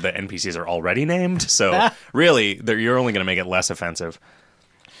all of the NPCs are already named. So really, you're only going to make it less offensive.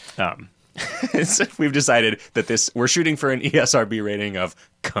 So we've decided that we're shooting for an ESRB rating of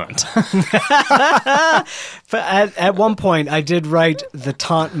cunt. But at one point, I did write the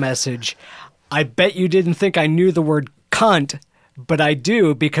taunt message. I bet you didn't think I knew the word cunt, but I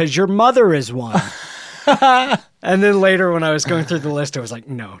do because your mother is one. And then later when I was going through the list, I was like,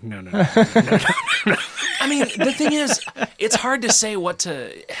 no. I mean, the thing is, it's hard to say what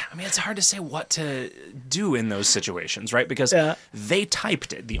to do in those situations, right? Because they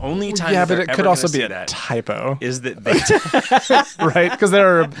typed it. The only time but it could also be a typo. Is that they right? Because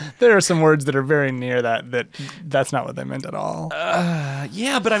there are some words that are very near that's not what they meant at all.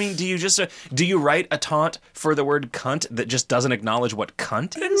 Yeah, but I mean, do you write a taunt for the word cunt that just doesn't acknowledge what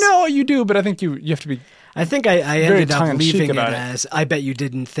cunt is? No, you do, but I think you have to be I think I ended up tongue-in-cheek leaving it about it. as, I bet you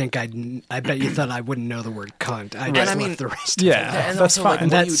didn't think I bet you thought I wouldn't know the word cunt. I just left the rest yeah. of it. And That's also, fine. like,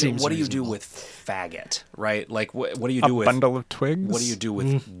 That what seems do you do reasonable. with faggot, right? Like, what do you do with bundle of twigs? What do you do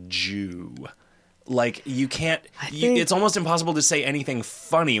with Jew? Like, you can't. think- It's almost impossible to say anything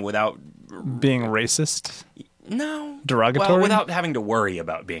funny without Being racist? Derogatory? Well, without having to worry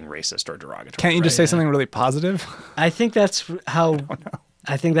about being racist or derogatory. Can't you just say something really positive? I think that's how.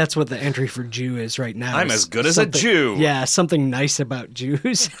 I think that's what the entry for Jew is right now. I'm is as good as a something- Jew. Yeah, something nice about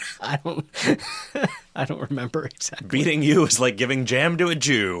Jews. I don't remember exactly. Beating you is like giving jam to a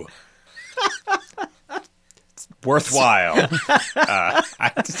Jew. It's worthwhile.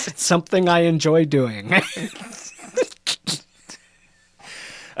 Something I enjoy doing.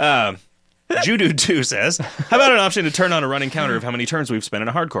 Judo2 says, how about an option to turn on a running counter of how many turns we've spent in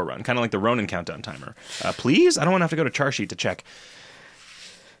a hardcore run? Kind of like the Ronin countdown timer. Please? I don't want to have to go to Charsheet to check.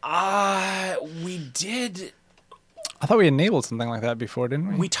 We did. I thought we enabled something like that before, didn't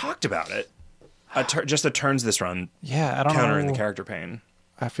we? We talked about it. Just a turns this run Yeah, I don't counter know. in the character pane.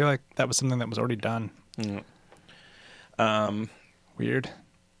 I feel like that was something that was already done. Weird.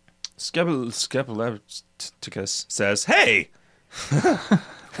 Skeptikus says, hey!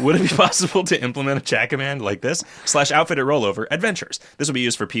 Would it be possible to implement a chat command like this? /outfit at rollover adventures. This will be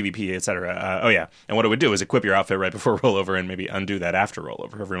used for PvP, etc. Oh yeah, and what it would do is equip your outfit right before rollover and maybe undo that after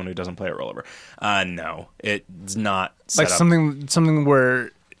rollover. For everyone who doesn't play at rollover, no, it's not set Like up. something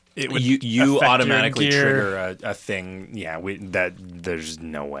where it would you affect your automatically gear. trigger a thing. Yeah, there's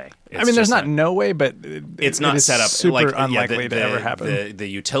no way. I mean, there's not no way, but it's not it is set up. Super like, unlikely to ever happen. The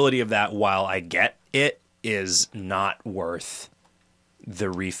utility of that, while I get it, is not worth the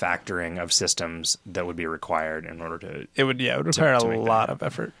refactoring of systems that would be required in order to. It would require to a make that lot happen.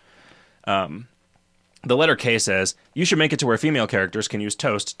 of effort. The letter K says, you should make it to where female characters can use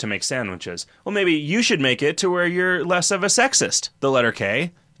toast to make sandwiches. Well, maybe you should make it to where you're less of a sexist. The letter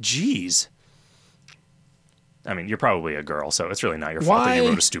K. Jeez. I mean, you're probably a girl, so it's really not your fault that you Why?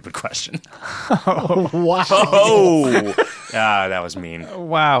 wrote a stupid question. Wow. Oh! That was mean.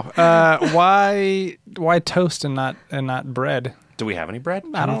 Wow. Why toast and not bread? Do we have any bread?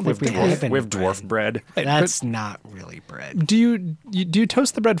 I don't think we have any We have dwarf bread. That's not really bread. Do you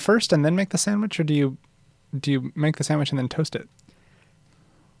toast the bread first and then make the sandwich, or do you make the sandwich and then toast it?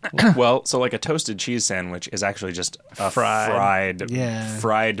 Well, so like a toasted cheese sandwich is actually just a Fried.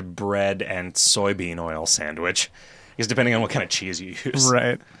 fried bread and soybean oil sandwich. Because depending on what kind of cheese you use.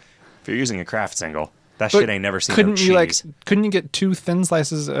 Right. If you're using a Kraft single, that But shit ain't never seen no cheese. Couldn't you get 2 thin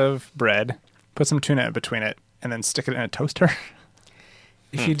slices of bread, put some tuna in between it, and then stick it in a toaster?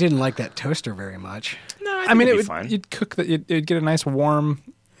 If you didn't like that toaster very much. No, I I mean, it'd it be would. fine. You'd cook that. You'd get a nice warm.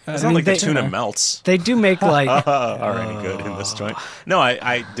 It's not like the they- tuna melts. They do make like Are any good in this joint? No,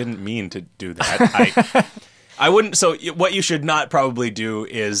 I didn't mean to do that. I wouldn't. So what you should not probably do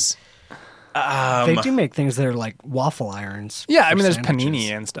is. they do make things that are like waffle irons. Yeah, I for mean, there's sandwiches.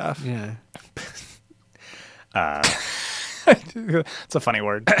 panini and stuff. Yeah. It's a funny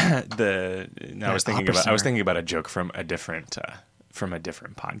word. I was thinking Opera about Center. a joke from a different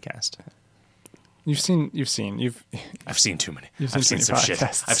podcast. I've seen I've seen too many. You've I've seen seen too some many shit.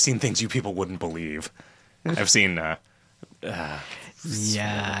 podcasts. I've seen things you people wouldn't believe. I've seen Yeah. I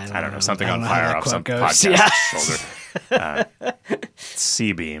don't know, something I on don't know how fire that off quote some goes. podcast Yeah. shoulder.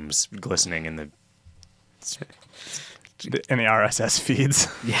 Sea beams glistening in the. in the RSS feeds.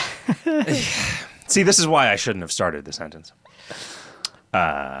 See, this is why I shouldn't have started the sentence.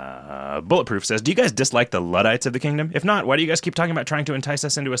 Bulletproof says, do you guys dislike the Luddites of the kingdom? If not, why do you guys keep talking about trying to entice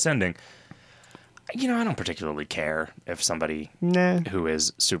us into ascending? I don't particularly care if somebody Nah. who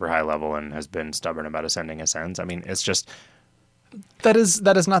is super high level and has been stubborn about ascending ascends. I mean, it's just... That is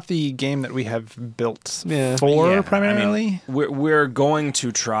not the game that we have built Yeah. for Yeah, primarily. I mean, we're going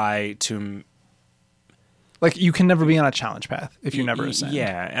to try to... Like, you can never be on a challenge path if you never ascend.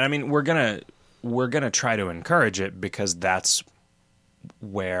 Yeah, and I mean, we're gonna try to encourage it because that's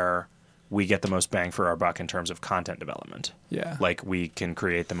where we get the most bang for our buck in terms of content development. Yeah. Like, we can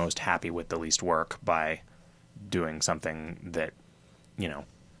create the most happy with the least work by doing something that,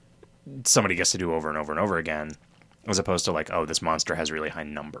 somebody gets to do over and over and over again, as opposed to like, oh, this monster has really high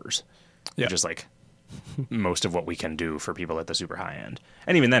numbers. Yeah. Which is like most of what we can do for people at the super high end.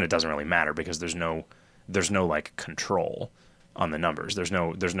 And even then it doesn't really matter because there's no like control on the numbers. There's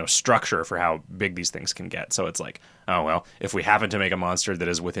no structure for how big these things can get. So it's like, oh well, if we happen to make a monster that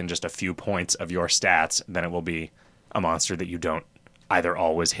is within just a few points of your stats, then it will be a monster that you don't either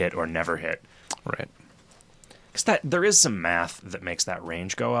always hit or never hit. Right. Because there is some math that makes that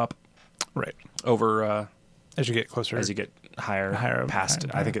range go up Right. over As you get closer. as you get higher Higher, past.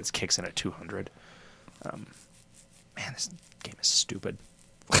 higher, I think it kicks in at 200. Man, this game is stupid.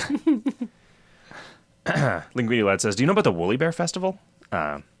 Linguini Lad says, do you know about the Woolly Bear Festival?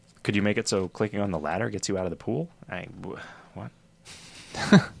 Could you make it so clicking on the ladder gets you out of the pool? What?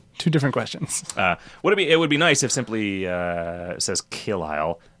 Two different questions. It would be nice if simply, says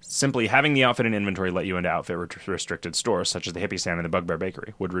Killisle, simply having the outfit and inventory let you into outfit-restricted stores, such as the Hippie Stand and the Bugbear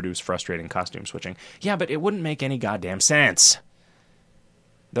Bakery, would reduce frustrating costume switching. Yeah, but it wouldn't make any goddamn sense.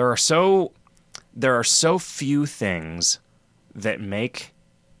 There are so few things that make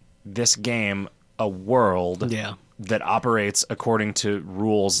this game a world that operates according to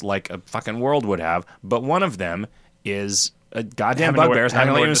rules like a fucking world would have, but one of them is a goddamn bugbear is not going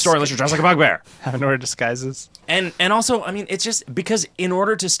to let you in the store unless you're dressed like a bugbear. Having to wear disguises. And also, I mean, it's just because in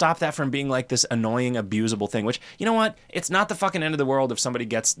order to stop that from being like this annoying, abusable thing, which, you know what? It's not the fucking end of the world if somebody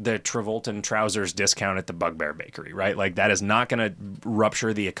gets the Travoltan trousers discount at the Bugbear Bakery, right? Like, that is not going to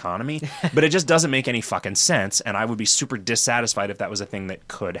rupture the economy, but it just doesn't make any fucking sense, and I would be super dissatisfied if that was a thing that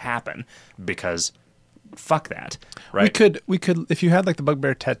could happen, because fuck that, right? We could, if you had like the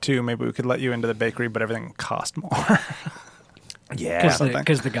Bugbear tattoo, maybe we could let you into the bakery, but everything cost more. Yeah,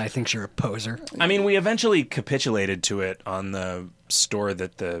 because the guy thinks you're a poser. I mean, we eventually capitulated to it on the store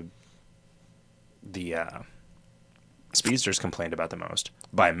that the speedsters complained about the most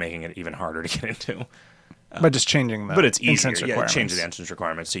by making it even harder to get into. By just changing the but it's easier. Change the entrance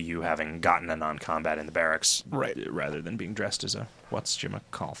requirements to you having gotten a non-combat in the barracks, right? Rather than being dressed as a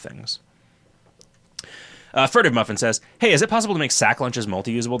what's-you-call things. Furtive Muffin says, hey, is it possible to make sack lunches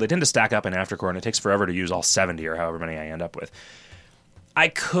multi-usable? They tend to stack up in Aftercore, and it takes forever to use all 70 or however many I end up with. I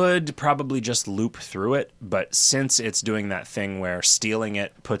could probably just loop through it, but since it's doing that thing where stealing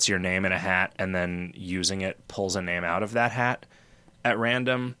it puts your name in a hat and then using it pulls a name out of that hat at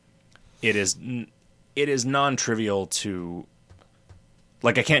random, it is non-trivial to...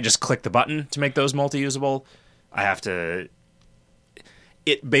 Like, I can't just click the button to make those multi-usable. I have to...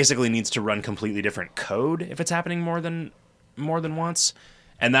 It basically needs to run completely different code if it's happening more than once.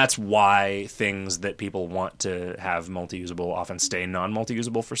 And that's why things that people want to have multi-usable often stay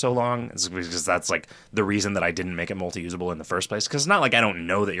non-multi-usable for so long. It's because that's like the reason that I didn't make it multi-usable in the first place. Because it's not like I don't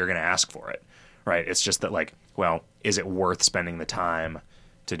know that you're going to ask for it, right? It's just that like, well, is it worth spending the time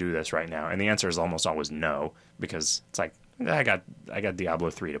to do this right now? And the answer is almost always no, because it's like, I got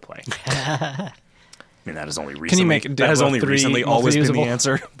Diablo 3 to play. I mean, that has only recently, Can you make Diablo 3 always been the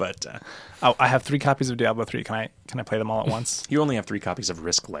answer, but... I have 3 copies of Diablo 3. Can I play them all at once? You only have 3 copies of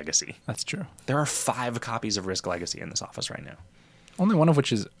Risk Legacy. That's true. There are 5 copies of Risk Legacy in this office right now. Only one of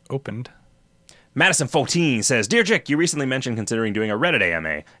which is opened. Madison14 says, Dear Chick, you recently mentioned considering doing a Reddit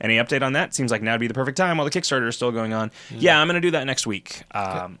AMA. Any update on that? Seems like now would be the perfect time while the Kickstarter is still going on. Yeah, I'm going to do that next week.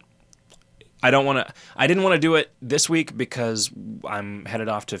 I didn't want to do it this week because I'm headed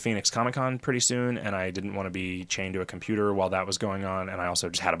off to Phoenix Comic-Con pretty soon, and I didn't want to be chained to a computer while that was going on, and I also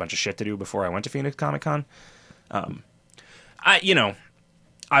just had a bunch of shit to do before I went to Phoenix Comic-Con. I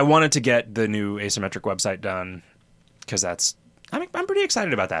wanted to get the new asymmetric website done because I'm pretty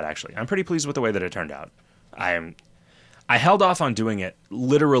excited about that, actually. I'm pretty pleased with the way that it turned out. I held off on doing it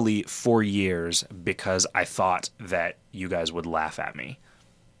literally for years because I thought that you guys would laugh at me.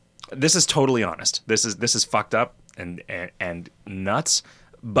 This is totally honest. This is fucked up and nuts.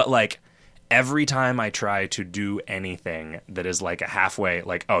 But like every time I try to do anything that is like a halfway,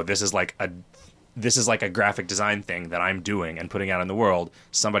 like, oh, this is like a graphic design thing that I'm doing and putting out in the world,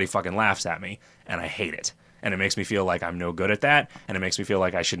 somebody fucking laughs at me, and I hate it. And it makes me feel like I'm no good at that, and it makes me feel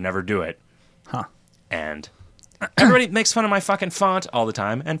like I should never do it. Huh. And everybody makes fun of my fucking font all the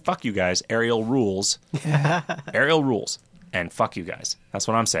time, and fuck you guys. Arial rules. Arial rules. And fuck you guys. That's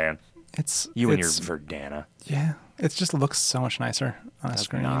what I'm saying. And your Verdana. Yeah. It just looks so much nicer on a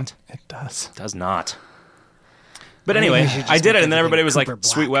screen. Not. It does. It does not. But anyway, I did it, and then everybody was like, Cooper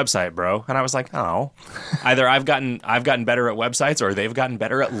Black. "Sweet website, bro." And I was like, "Oh, either I've gotten better at websites, or they've gotten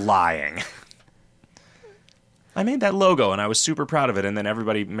better at lying." I made that logo, and I was super proud of it. And then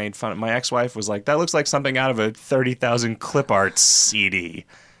everybody made fun. My ex-wife was like, "That looks like something out of a 30,000 clip art CD."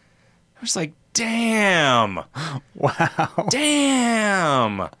 I was like, "Damn! Wow!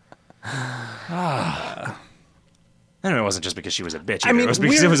 Damn!" And it wasn't just because she was a bitch. I mean, it was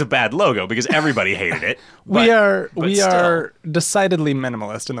because it was a bad logo, because everybody hated it. We are decidedly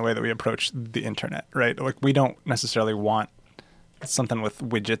minimalist in the way that we approach the internet, right? Like, we don't necessarily want something with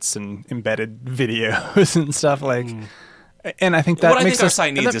widgets and embedded videos and stuff like. And I think that what makes I think our us,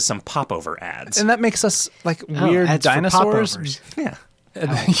 site needs is some popover ads. and that makes us like weird ads for dinosaurs. popovers. Yeah.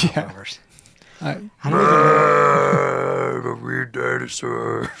 Yeah. I don't even I'm a weird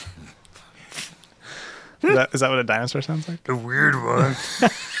dinosaur. Is that what a dinosaur sounds like? The weird one.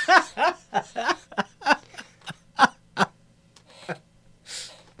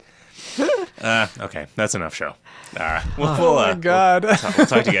 Okay, that's enough show. All right. Oh my God. We'll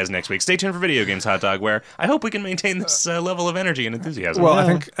talk to you guys next week. Stay tuned for Video Games Hot Dog, where I hope we can maintain this level of energy and enthusiasm. Well,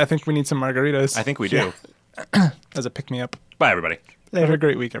 I think we need some margaritas. I think we do. As a pick-me-up. Bye, everybody. Have a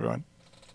great week, everyone.